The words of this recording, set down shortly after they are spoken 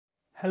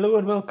Hello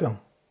and welcome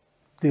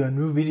to a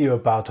new video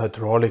about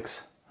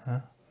hydraulics.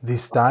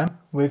 This time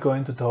we're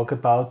going to talk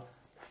about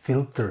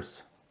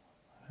filters.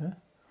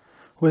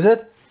 We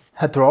said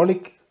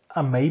hydraulics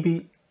are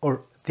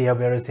they are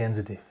very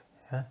sensitive.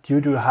 Due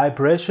to high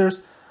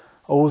pressures,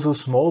 also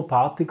small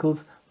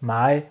particles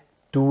might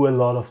do a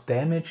lot of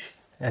damage.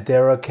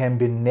 There can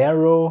be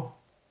narrow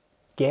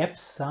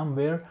gaps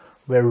somewhere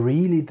where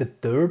really the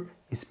dirt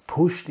is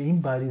pushed in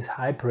by these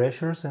high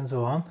pressures and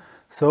so on.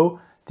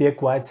 So they are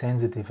quite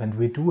sensitive, and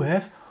we do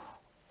have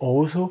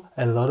also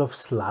a lot of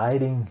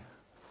sliding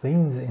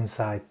things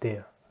inside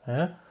there.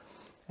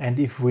 And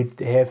if we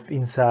have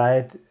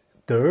inside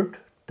dirt,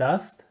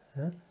 dust,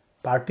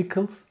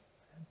 particles,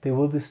 they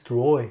will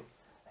destroy.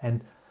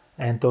 And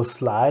those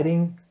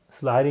sliding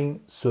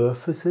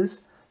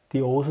surfaces,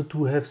 they also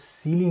do have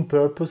sealing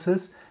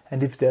purposes.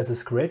 And if there's a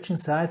scratch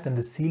inside, then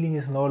the sealing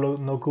is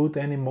no good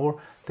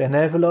anymore. Then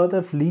have a lot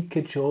of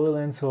leakage oil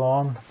and so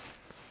on.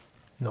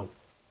 No.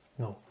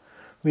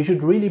 We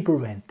should really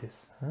prevent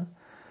this.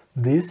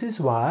 This is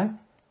why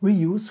we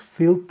use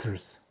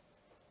filters.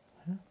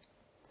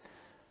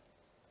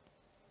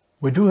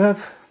 We do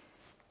have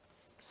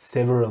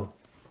several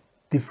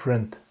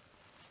different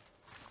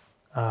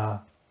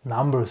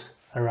numbers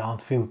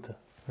around filter.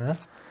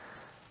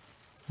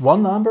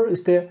 One number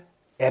is the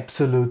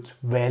absolute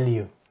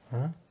value.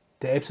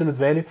 The absolute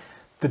value.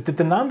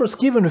 The numbers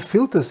given with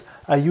filters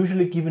are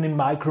usually given in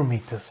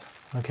micrometers.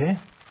 Okay.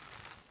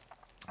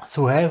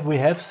 So we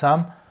have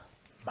some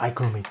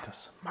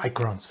micrometers,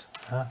 microns,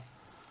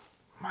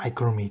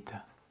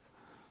 micrometer.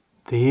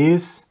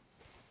 This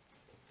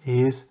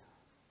is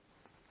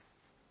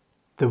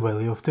the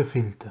value of the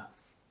filter.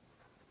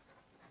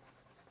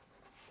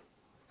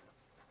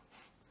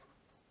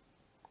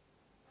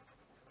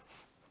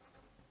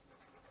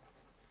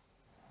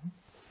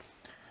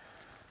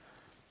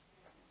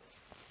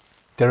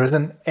 There is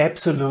an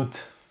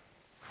absolute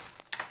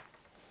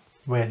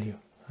value.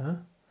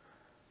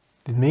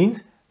 It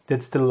means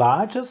that's the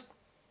largest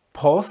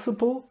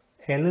possible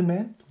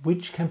element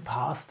which can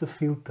pass the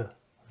filter,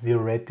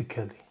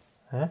 theoretically.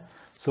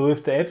 So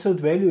if the absolute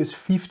value is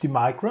 50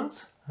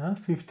 microns,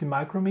 50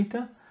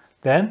 micrometer,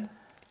 then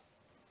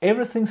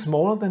everything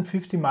smaller than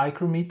 50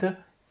 micrometer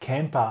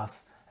can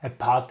pass. A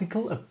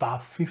particle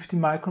above 50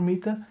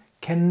 micrometer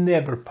can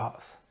never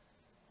pass.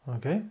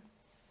 Okay?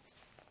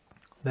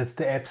 That's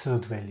the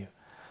absolute value.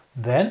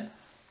 Then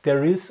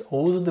there is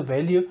also the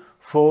value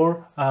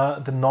for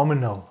the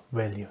nominal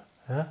value.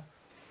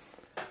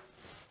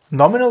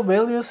 Nominal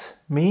values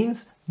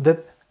means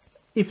that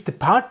if the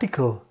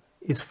particle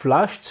is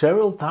flushed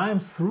several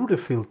times through the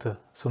filter,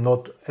 so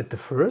not at the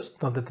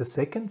first, not at the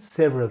second,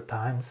 several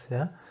times,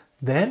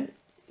 then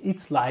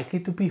it's likely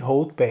to be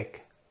held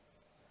back.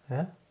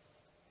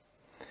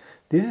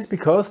 This is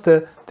because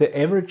the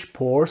average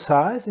pore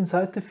size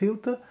inside the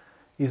filter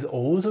is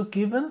also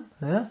given,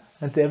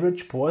 and the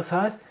average pore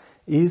size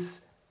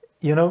is,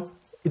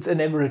 it's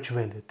an average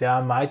value.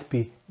 There might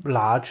be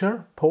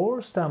larger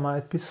pores, there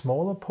might be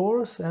smaller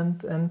pores,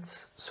 and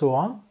so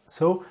on.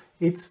 So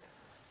it's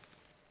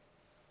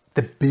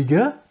the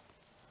bigger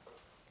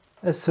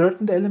a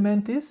certain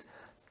element is,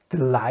 the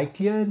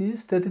likelier it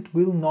is that it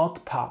will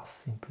not pass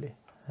simply.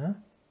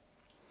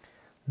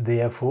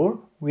 Therefore,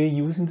 we are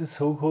using the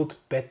so-called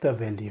beta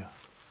value.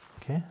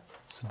 Okay,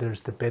 so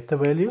there's the beta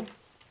value.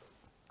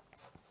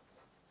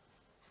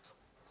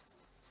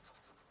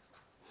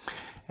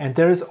 And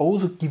there is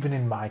also given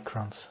in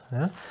microns.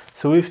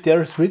 So if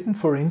there is written,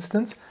 for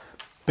instance,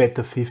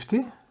 beta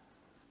 50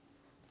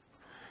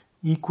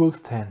 equals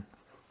 10,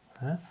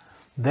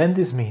 then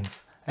this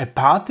means a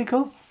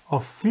particle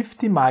of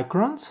 50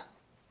 microns,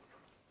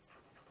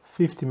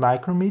 50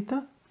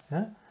 micrometer,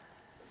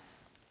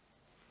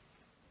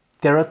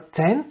 there are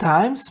 10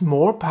 times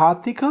more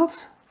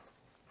particles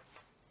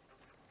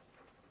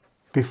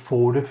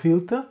before the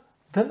filter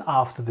than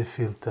after the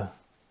filter.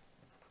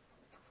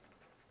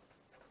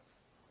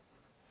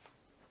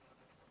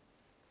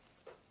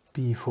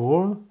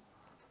 Before,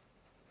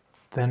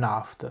 then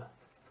after.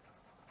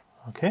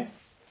 Okay,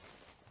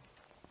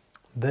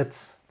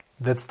 that's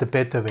the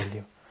beta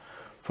value.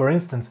 For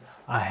instance,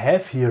 I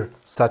have here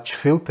such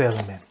filter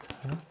element.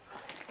 I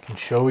can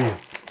show you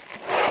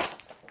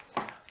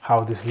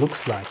how this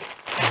looks like.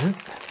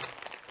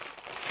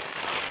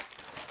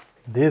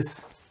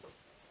 This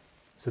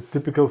is a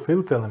typical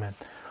filter element.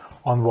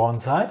 On one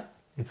side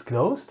it's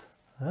closed,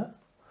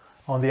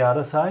 on the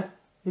other side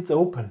it's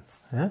open,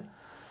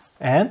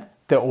 and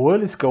the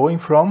oil is going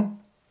from,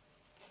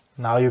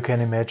 now you can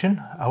imagine,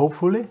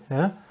 hopefully,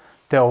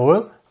 the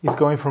oil is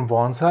going from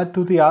one side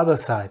to the other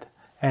side.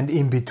 And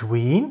in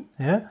between,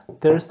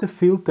 there's the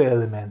filter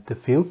element. The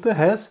filter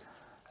has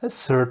a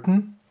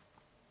certain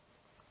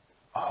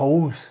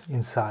hose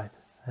inside,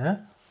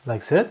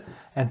 like that.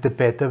 And the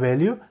beta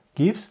value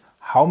gives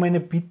how many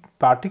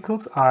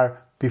particles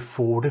are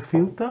before the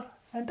filter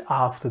and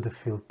after the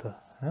filter.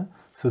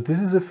 So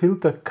this is a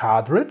filter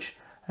cartridge,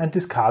 and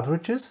these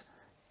cartridges,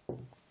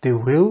 they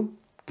will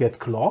get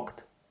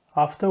clogged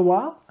after a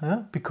while,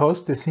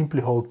 because they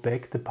simply hold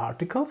back the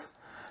particles.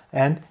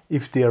 and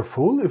if they are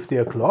full, if they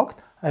are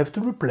clogged, I have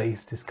to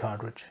replace this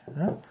cartridge.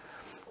 Yeah?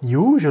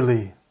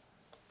 Usually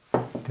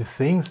the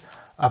things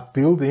are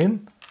built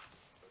in.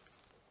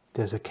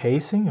 There's a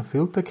casing, a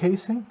filter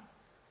casing,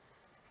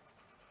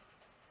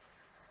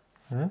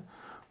 yeah,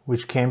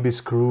 which can be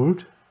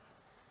screwed.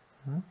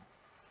 Yeah.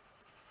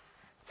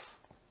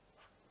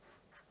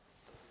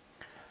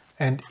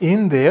 And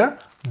in there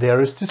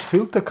is this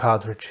filter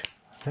cartridge.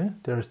 Okay?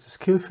 There is this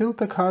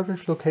filter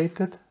cartridge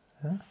located.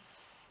 Yeah?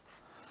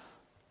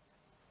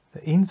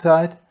 The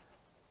inside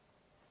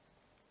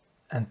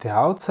and the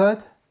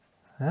outside.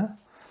 Yeah?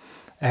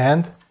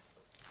 And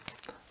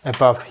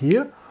above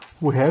here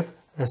we have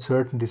a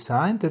certain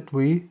design that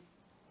we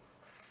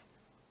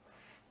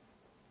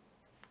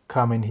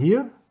come in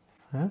here,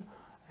 yeah,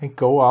 and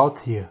go out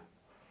here.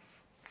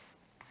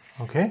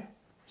 Okay?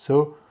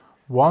 So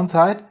one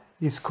side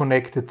is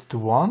connected to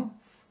one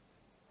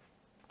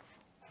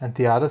and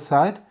the other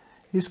side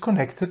is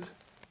connected,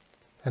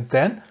 and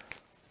then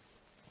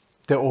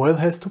the oil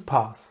has to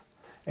pass.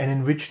 And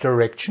in which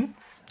direction?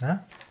 Yeah?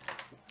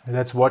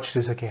 Let's watch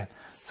this again.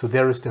 So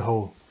there is the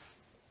hole.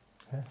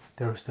 Okay?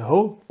 There is the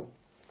hole.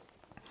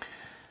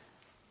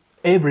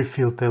 Every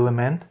filter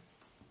element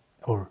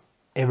or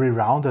every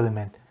round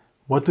element,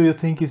 what do you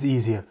think is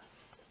easier?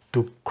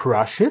 To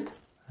crush it,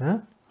 yeah,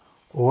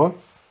 or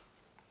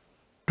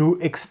to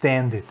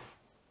extend it?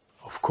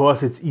 Of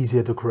course it's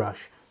easier to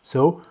crush.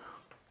 So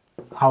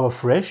our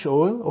fresh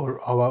oil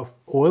or our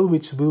oil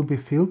which will be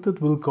filtered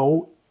will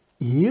go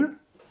here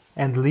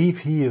and leave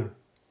here.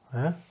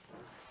 Yeah?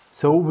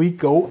 So we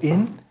go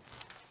in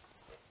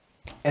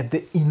at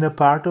the inner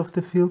part of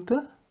the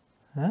filter.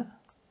 Yeah?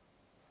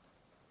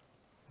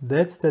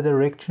 That's the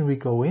direction we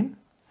go in.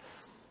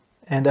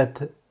 And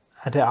at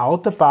the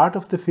outer part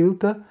of the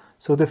filter,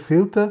 so the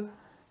filter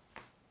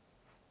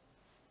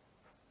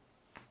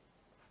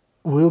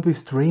will be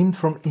streamed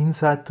from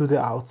inside to the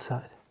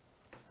outside.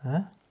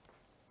 Yeah?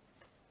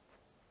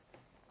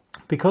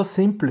 Because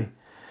simply,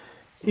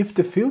 if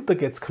the filter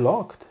gets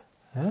clogged,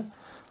 yeah,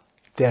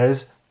 there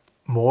is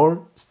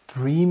more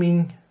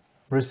streaming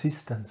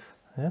resistance.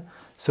 Yeah?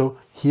 So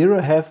here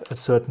I have a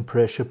certain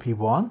pressure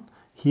P1,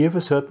 here I have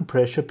a certain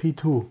pressure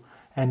P2,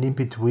 and in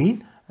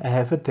between I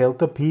have a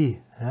delta P.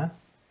 Yeah?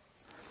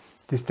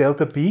 This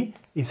delta P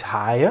is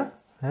higher,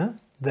 yeah,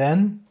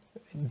 than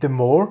the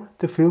more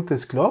the filter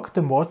is clogged,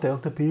 the more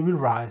delta P will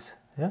rise.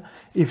 Yeah?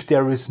 If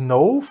there is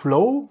no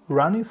flow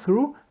running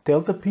through,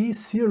 delta P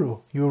is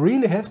 0. You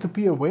really have to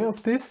be aware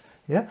of this.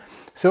 Yeah?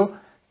 So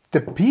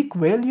the peak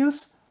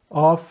values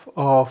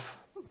of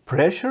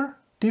pressure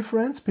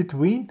difference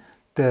between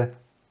the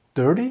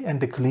dirty and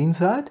the clean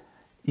side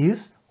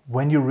is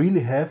when you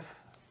really have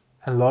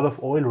a lot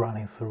of oil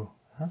running through.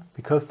 Yeah?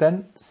 Because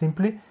then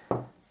simply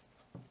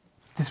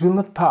this will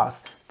not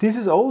pass. This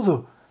is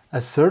also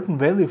a certain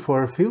value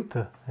for a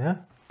filter. Yeah?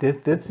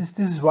 This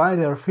is why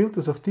there are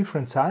filters of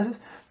different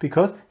sizes,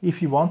 because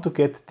if you want to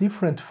get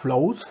different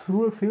flows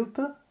through a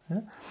filter,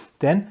 yeah,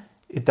 then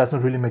it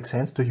doesn't really make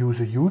sense to use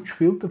a huge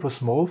filter for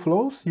small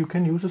flows. You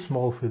can use a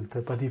small filter,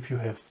 but if you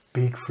have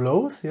big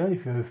flows, yeah,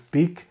 if you have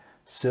big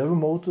servo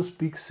motors,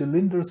 big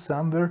cylinders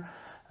somewhere,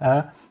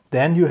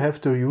 then you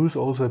have to use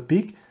also a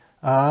big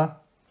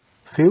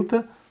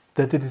filter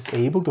that it is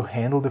able to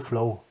handle the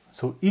flow.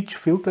 So each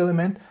filter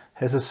element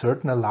has a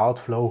certain allowed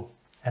flow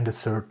and a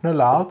certain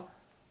allowed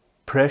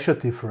pressure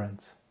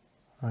difference.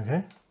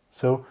 Okay,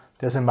 so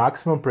there's a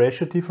maximum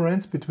pressure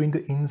difference between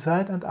the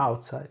inside and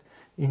outside.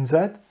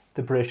 Inside,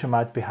 the pressure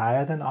might be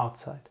higher than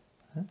outside.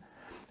 Okay?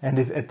 And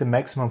if at the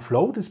maximum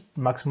flow, this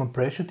maximum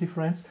pressure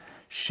difference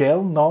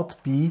shall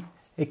not be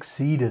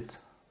exceeded.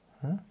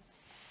 Okay?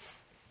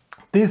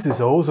 This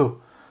is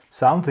also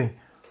something,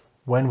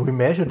 when we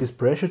measure this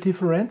pressure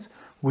difference,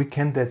 we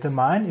can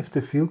determine if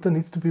the filter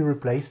needs to be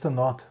replaced or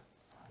not.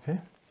 Okay?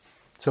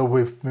 So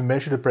we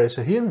measure the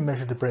pressure here, we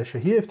measure the pressure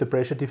here. If the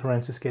pressure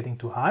difference is getting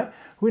too high,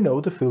 we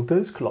know the filter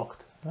is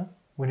clogged.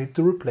 We need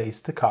to replace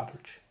the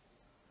cartridge.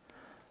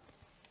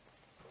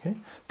 Okay?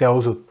 There are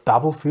also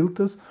double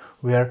filters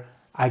where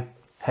I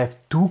have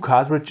two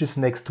cartridges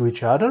next to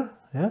each other.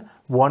 Yeah?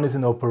 One is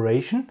in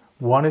operation,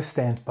 one is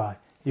standby.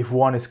 If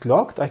one is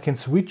clogged, I can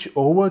switch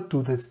over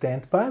to the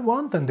standby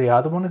one, then the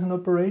other one is in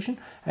operation,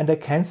 and I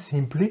can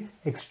simply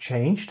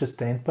exchange the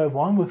standby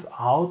one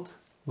without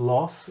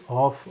loss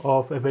of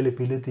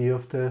availability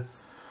of the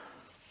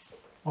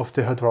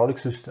hydraulic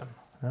system.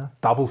 Yeah?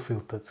 Double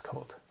filter it's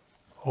called.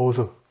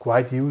 Also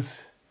quite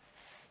used.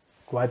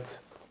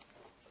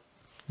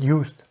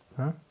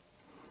 Yeah?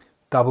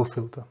 Double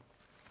filter.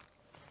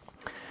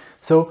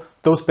 So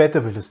those beta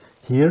values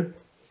here,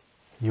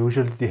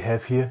 usually they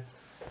have here,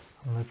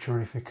 I'm not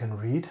sure if you can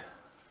read.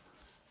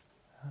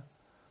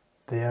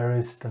 There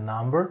is the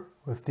number.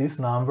 With this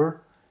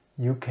number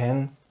you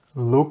can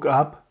look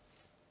up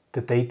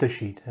the data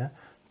sheet. Yeah?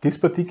 This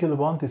particular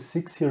one, this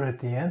 6 here at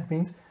the end,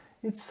 means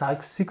it's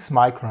like 6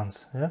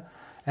 microns. Yeah?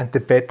 And the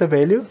beta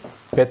value,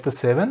 beta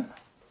 7,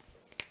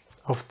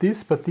 of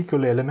this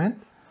particular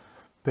element,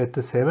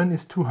 beta 7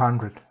 is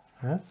 200.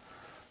 Yeah?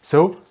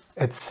 So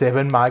at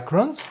 7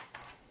 microns,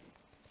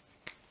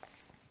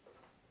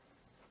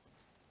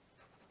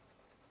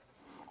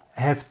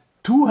 have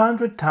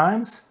 200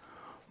 times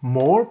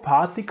more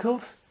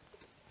particles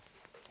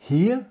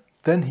here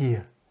than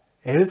here.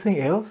 Everything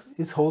else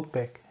is held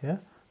back. Yeah?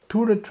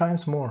 200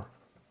 times more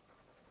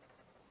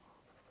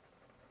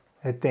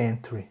at the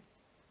entry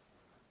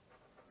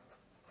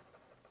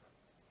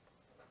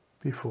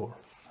before.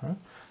 Huh?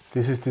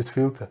 This is this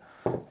filter.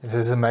 It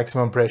has a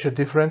maximum pressure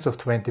difference of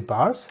 20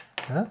 bars.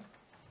 Yeah?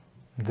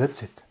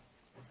 That's it.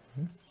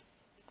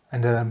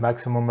 And a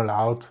maximum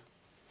allowed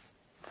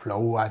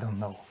flow, I don't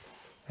know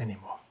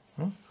anymore.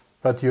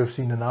 But you've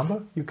seen the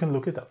number, you can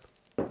look it up.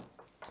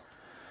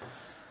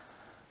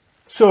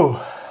 So,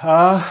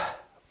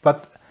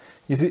 but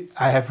you see,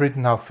 I have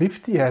written now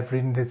 50, I have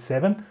written this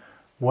 7.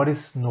 What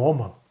is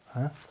normal?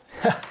 Huh?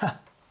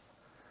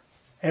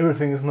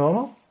 Everything is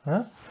normal.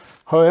 Huh?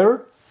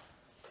 However,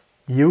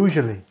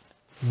 usually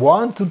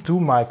 1 to 2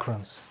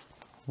 microns.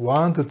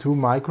 1 to 2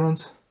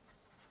 microns.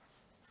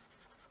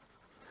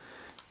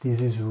 This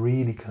is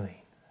really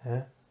clean.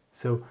 Yeah?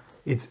 So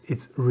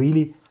it's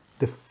really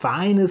the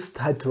finest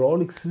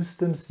hydraulic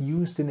systems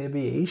used in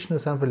aviation or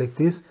something like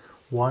this.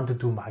 1 to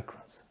 2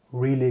 microns.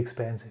 Really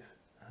expensive.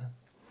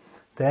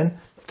 Then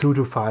 2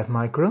 to 5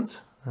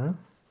 microns.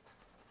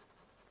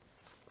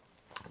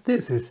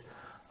 This is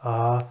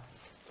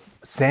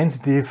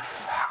sensitive,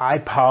 high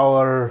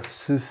power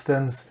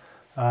systems,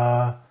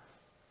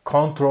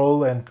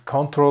 control and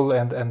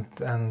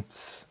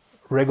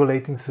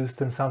regulating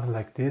systems, something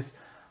like this.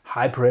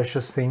 High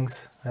pressure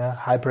things.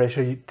 High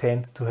pressure you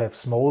tend to have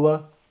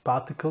smaller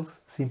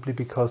particles simply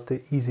because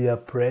they easier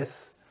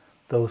press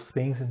those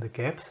things in the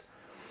gaps.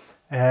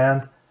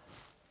 And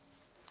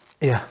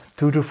yeah,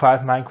 2 to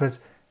 5 microns,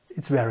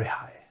 it's very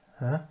high.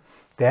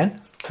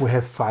 Then we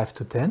have 5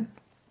 to 10,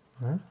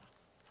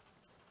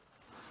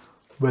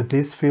 where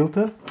this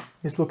filter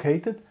is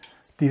located.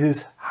 This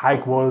is high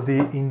quality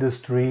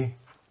industry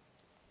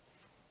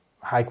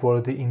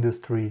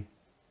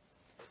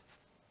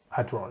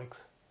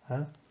hydraulics.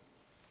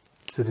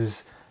 So this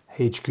is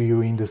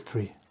HQU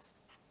industry.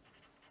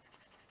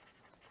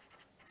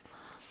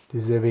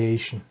 This is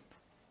aviation.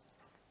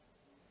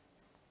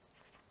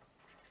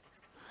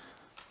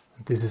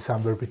 This is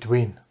somewhere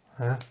between.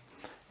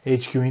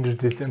 HQ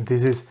industry, and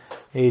this is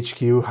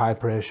HQ high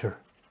pressure.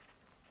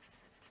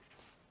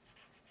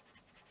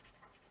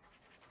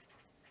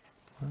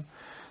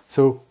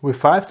 So with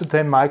 5 to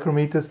 10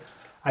 micrometers,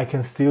 I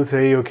can still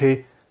say,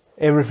 okay,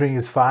 everything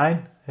is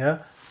fine. Yeah,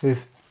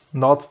 with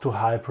not too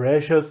high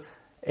pressures,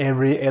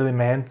 every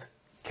element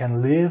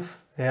can live,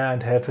 yeah,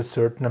 and have a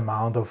certain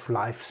amount of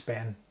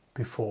lifespan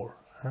before.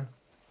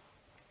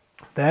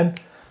 Then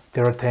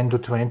there are 10 to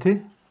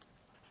 20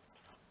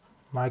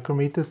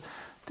 micrometers.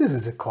 This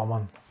is a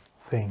common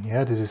thing.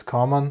 Yeah, this is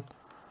common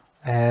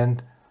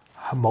and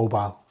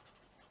mobile.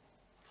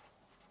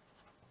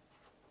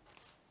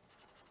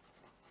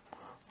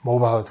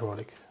 Mobile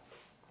hydraulic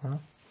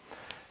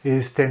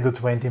is 10 to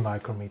 20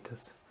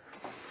 micrometers.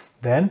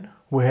 Then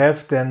we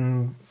have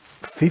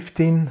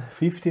 15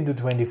 to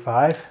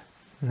 25.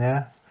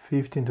 Yeah,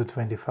 15 to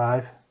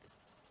 25.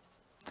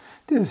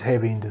 This is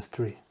heavy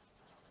industry.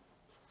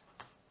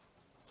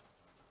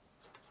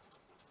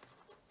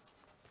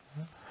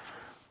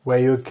 Where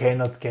you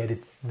cannot get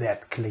it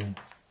that clean.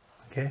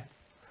 Okay,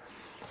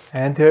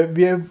 and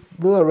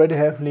will already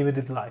have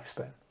limited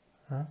lifespan.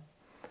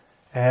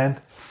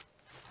 And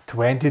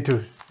 20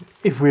 to,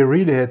 if we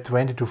really had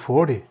 20 to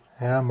 40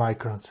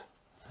 microns,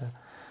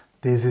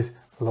 this is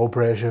low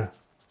pressure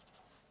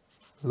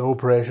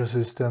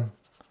system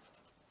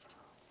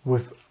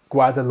with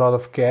quite a lot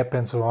of gap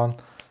and so on.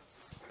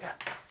 Yeah.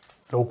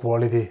 Low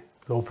quality,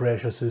 low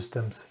pressure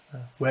systems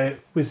where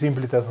we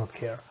simply does not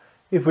care.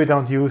 If we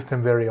don't use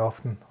them very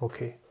often,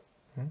 okay.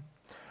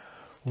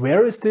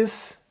 Where is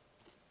this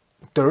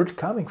dirt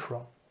coming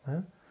from?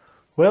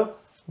 Well,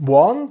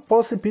 one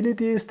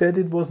possibility is that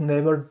it was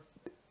never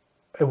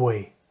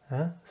away.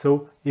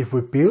 So if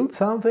we build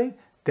something,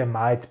 there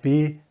might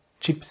be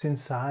chips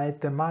inside,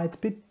 there might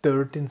be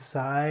dirt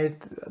inside,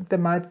 there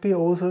might be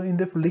also in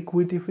the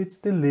liquid if it's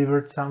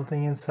delivered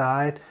something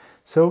inside.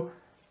 So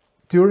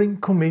during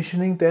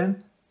commissioning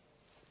then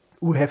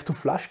we have to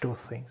flush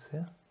those things.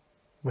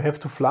 We have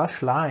to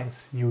flush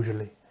lines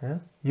usually.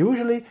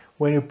 Usually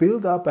when you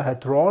build up a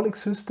hydraulic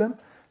system,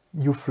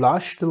 you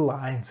flush the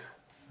lines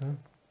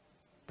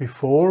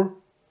before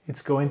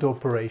it's going to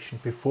operation,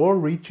 before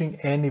reaching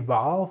any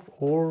valve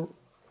or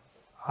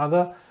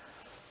other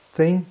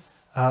thing.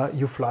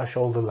 You flush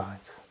all the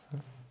lines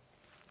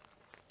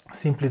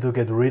simply to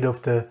get rid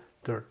of the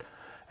dirt.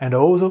 And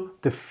also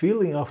the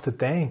filling of the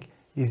tank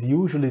is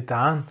usually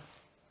done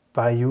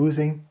by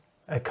using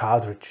a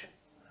cartridge,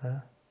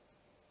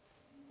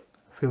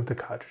 filter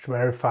cartridge,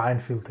 very fine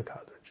filter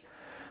cartridge.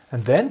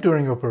 And then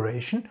during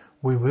operation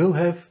we will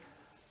have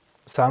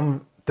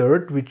some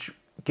dirt which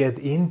get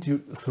in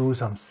through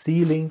some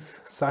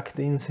sealings, sucked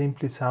in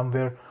simply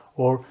somewhere,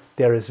 or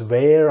there is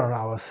wear on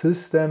our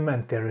system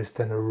and there is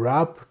then a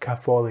rub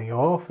falling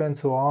off and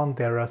so on.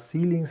 There are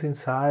sealings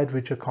inside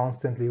which are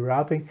constantly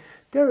rubbing.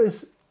 There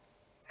is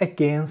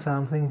again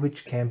something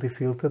which can be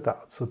filtered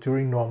out. So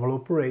during normal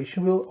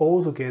operation we'll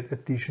also get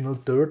additional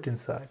dirt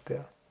inside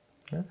there.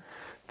 Yeah?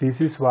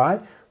 This is why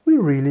we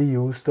really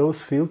use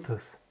those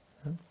filters.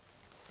 Yeah?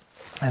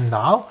 And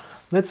now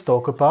let's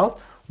talk about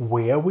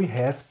where we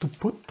have to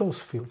put those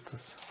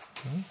filters.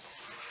 Yeah?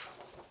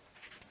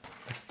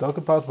 Let's talk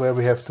about where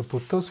we have to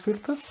put those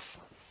filters.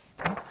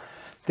 Yeah?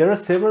 There are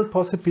several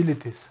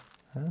possibilities.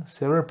 Yeah?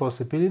 Several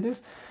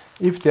possibilities.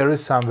 If there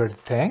is somewhere the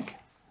tank,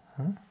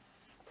 yeah?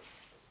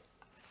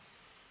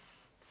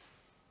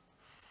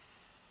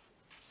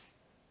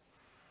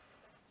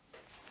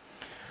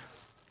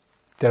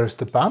 There is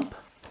the pump.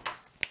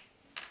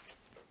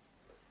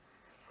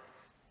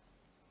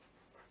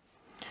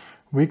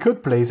 We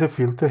could place a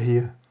filter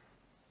here.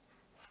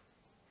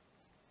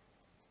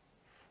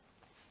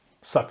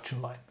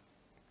 Suction line.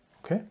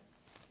 Okay?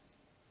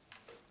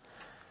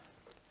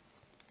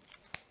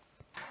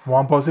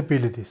 One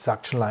possibility,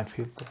 suction line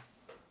filter.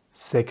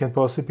 Second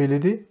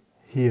possibility,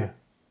 here.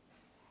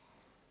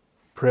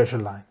 Pressure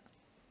line.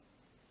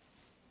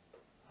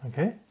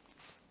 Okay?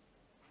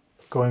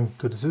 Going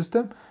to the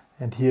system.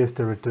 And here's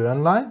the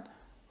return line.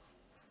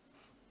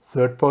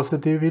 Third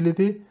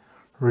possibility,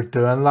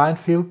 return line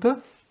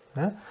filter.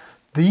 Yeah.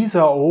 These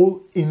are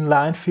all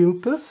inline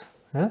filters.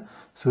 Yeah.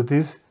 So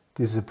this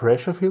is a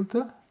pressure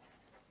filter.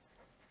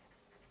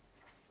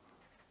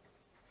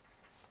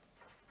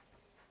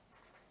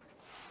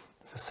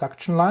 It's a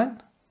suction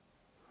line.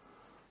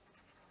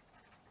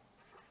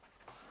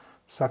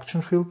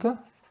 Suction filter.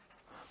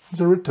 It's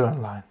a return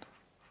line.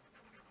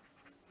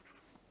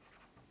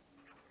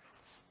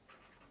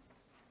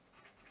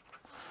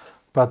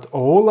 But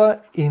all are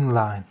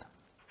inline.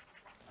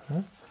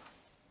 Yeah.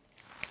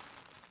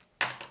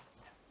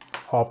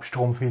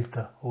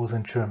 Hauptstromfilter, also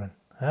in German.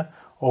 Yeah.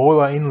 All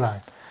are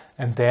inline.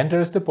 And then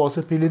there is the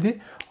possibility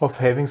of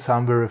having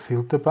somewhere a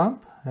filter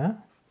pump. Yeah.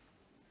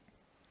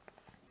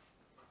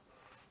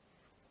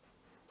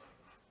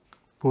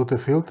 Put a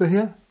filter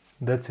here,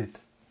 that's it.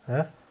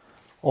 Yeah.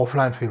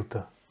 Offline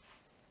filter.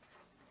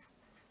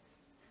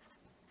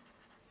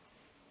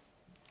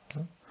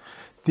 Yeah.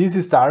 This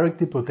is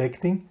directly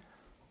protecting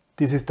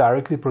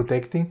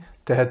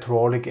the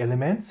hydraulic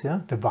elements,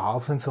 yeah, the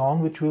valves and so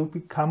on, which will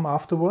come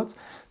afterwards.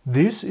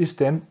 This is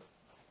then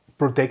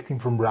protecting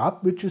from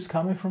rub, which is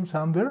coming from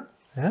somewhere.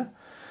 Yeah.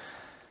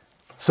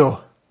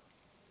 So,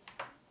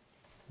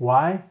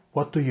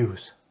 what to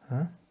use?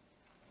 Yeah?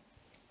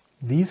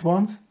 These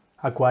ones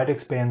are quite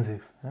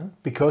expensive, yeah?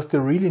 Because they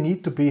really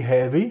need to be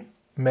heavy,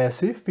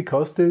 massive,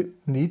 because they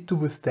need to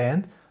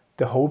withstand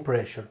the whole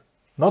pressure.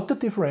 Not the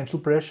differential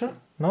pressure,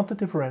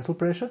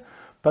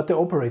 but the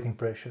operating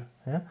pressure.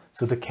 Yeah?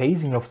 So the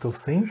casing of those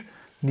things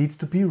needs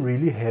to be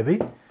really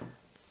heavy,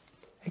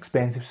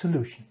 expensive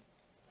solution.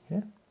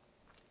 Yeah?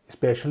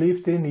 Especially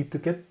if they need to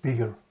get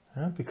bigger.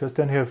 Yeah? Because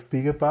then you have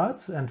bigger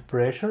parts and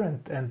pressure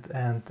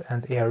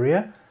and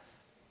area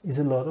is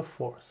a lot of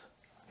force.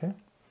 Okay?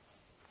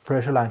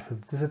 Pressure line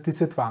filter, this is a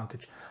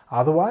disadvantage.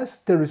 Otherwise,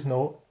 there is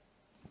no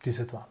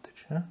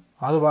disadvantage. Yeah?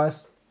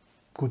 Otherwise,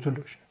 good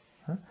solution.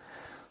 Yeah?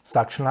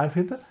 Suction line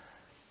filter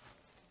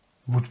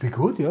would be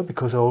good, yeah,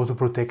 because I also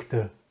protect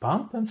the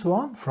pump and so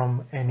on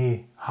from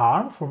any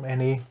harm, from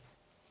any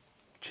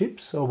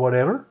chips or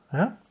whatever.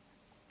 Yeah.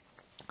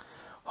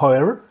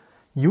 However,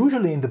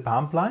 usually in the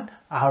pump line,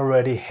 I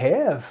already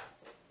have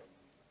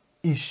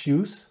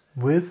issues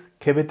with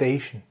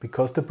cavitation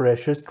because the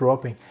pressure is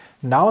dropping.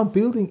 Now I'm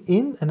building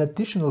in an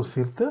additional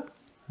filter.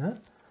 Yeah.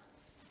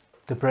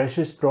 The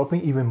pressure is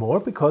dropping even more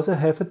because I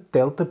have a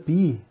delta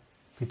B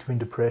between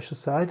the pressure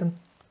side and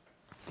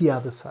the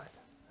other side.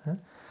 Yeah.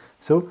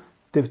 So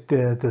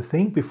the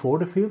thing before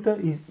the filter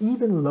is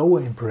even lower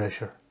in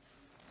pressure.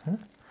 Yeah?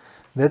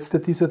 That's the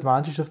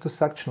disadvantage of the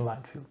suction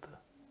line filter.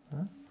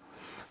 Yeah?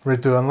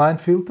 Return line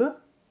filter.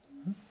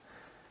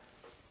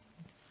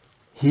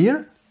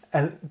 Here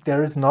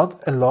there is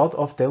not a lot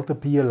of delta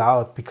P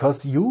allowed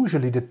because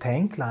usually the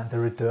tank line, the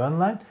return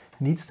line,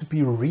 needs to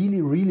be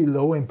really, really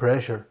low in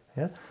pressure.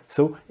 Yeah?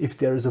 So if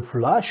there is a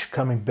flush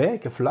coming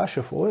back, a flush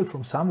of oil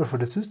from somewhere for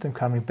the system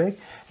coming back,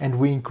 and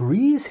we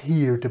increase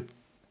here the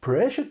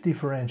pressure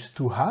difference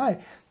too high,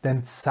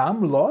 then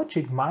some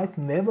logic might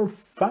never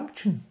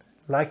function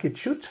like it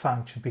should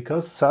function,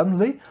 because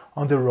suddenly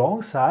on the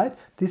wrong side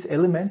this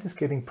element is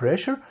getting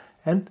pressure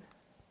and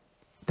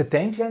the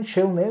tank line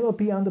shall never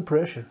be under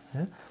pressure.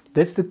 Yeah?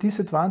 That's the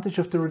disadvantage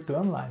of the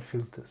return line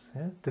filters,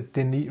 yeah? That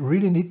they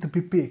really need to be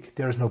big.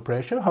 There is no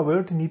pressure,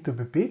 however they need to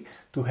be big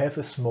to have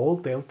a small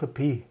delta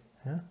P.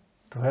 Yeah?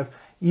 To have,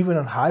 even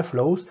on high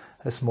flows,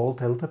 a small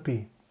delta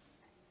P.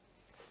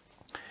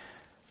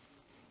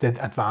 The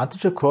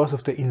advantage, of course,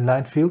 of the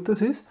inline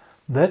filters is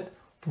that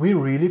we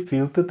really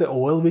filter the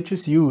oil which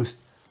is used.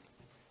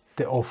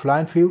 The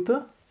offline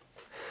filter,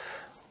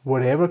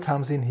 whatever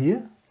comes in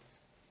here,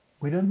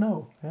 we don't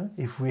know, yeah?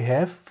 If we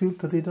have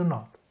filtered it or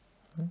not.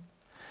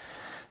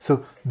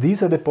 So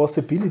these are the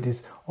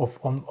possibilities of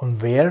on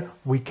where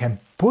we can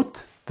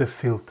put the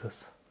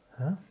filters.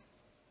 Yeah?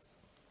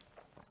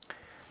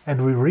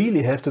 And we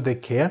really have to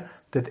take care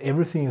that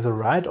everything is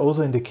alright,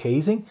 also in the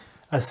casing.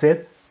 I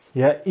said,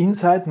 yeah,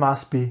 inside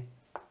must be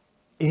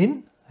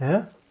in,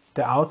 yeah,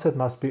 the outside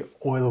must be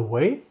oil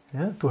away,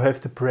 yeah, to have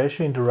the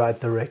pressure in the right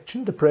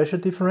direction, the pressure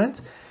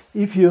difference.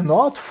 If you're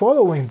not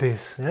following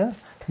this, yeah,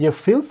 your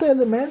filter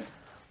element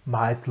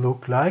might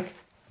look like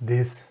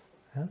this.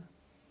 Yeah.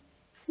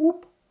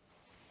 Whoop.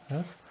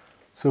 Yeah.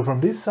 So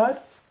from this side,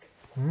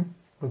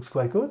 looks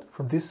quite good.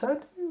 From this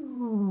side,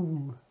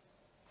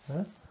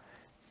 yeah,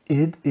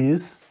 it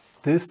is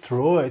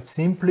destroyed,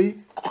 simply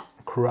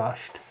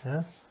crushed,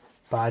 yeah,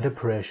 by the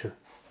pressure.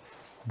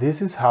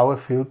 This is how a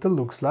filter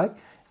looks like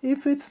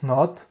if it's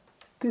not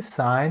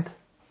designed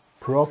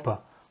proper.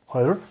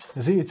 However,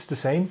 you see, it's the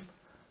same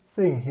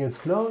thing. Here it's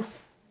closed,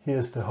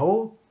 here's the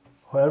hole.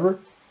 However,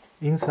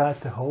 inside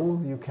the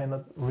hole you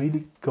cannot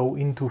really go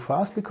in too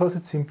fast because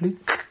it's simply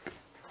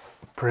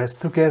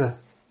pressed together.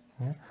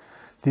 Yeah.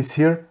 This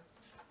here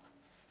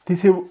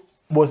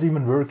was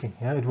even working.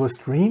 Yeah. It was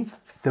streamed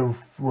the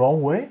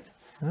wrong way,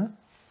 yeah,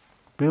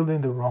 built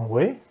in the wrong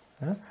way.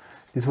 Yeah.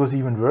 This was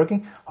even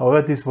working.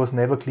 However, this was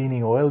never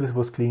cleaning oil, this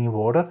was cleaning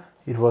water.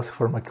 It was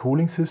for my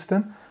cooling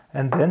system.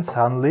 And then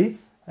suddenly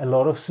a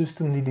lot of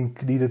systems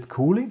needed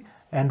cooling,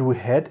 and we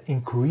had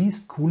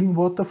increased cooling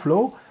water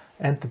flow,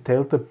 and the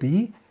delta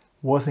B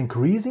was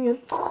increasing, and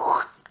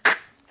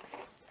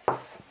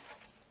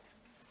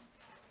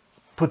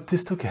put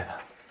this together.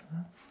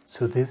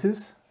 So this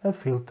is a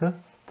filter,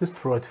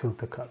 destroyed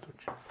filter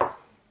cartridge.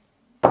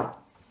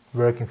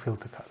 Working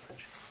filter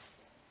cartridge.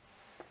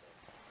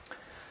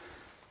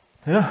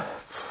 Yeah,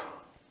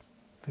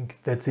 I think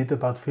that's it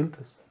about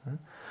filters.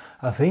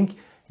 I think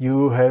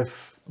you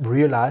have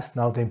realized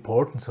now the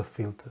importance of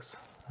filters.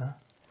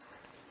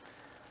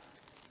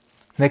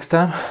 Next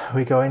time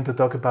we're going to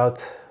talk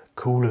about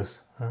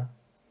coolers.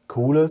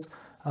 Coolers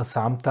are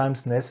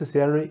sometimes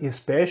necessary,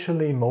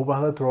 especially in mobile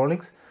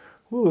hydraulics.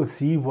 We will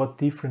see what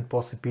different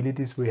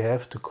possibilities we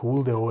have to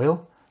cool the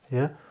oil.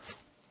 Yeah.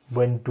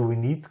 When do we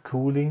need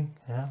cooling?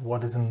 Yeah.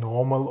 What is a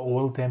normal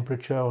oil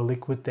temperature or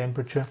liquid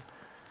temperature?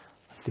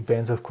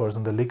 Depends, of course,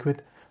 on the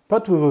liquid,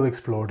 but we will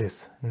explore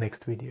this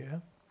next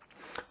video.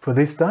 For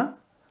this time,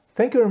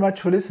 thank you very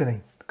much for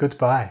listening.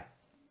 Goodbye.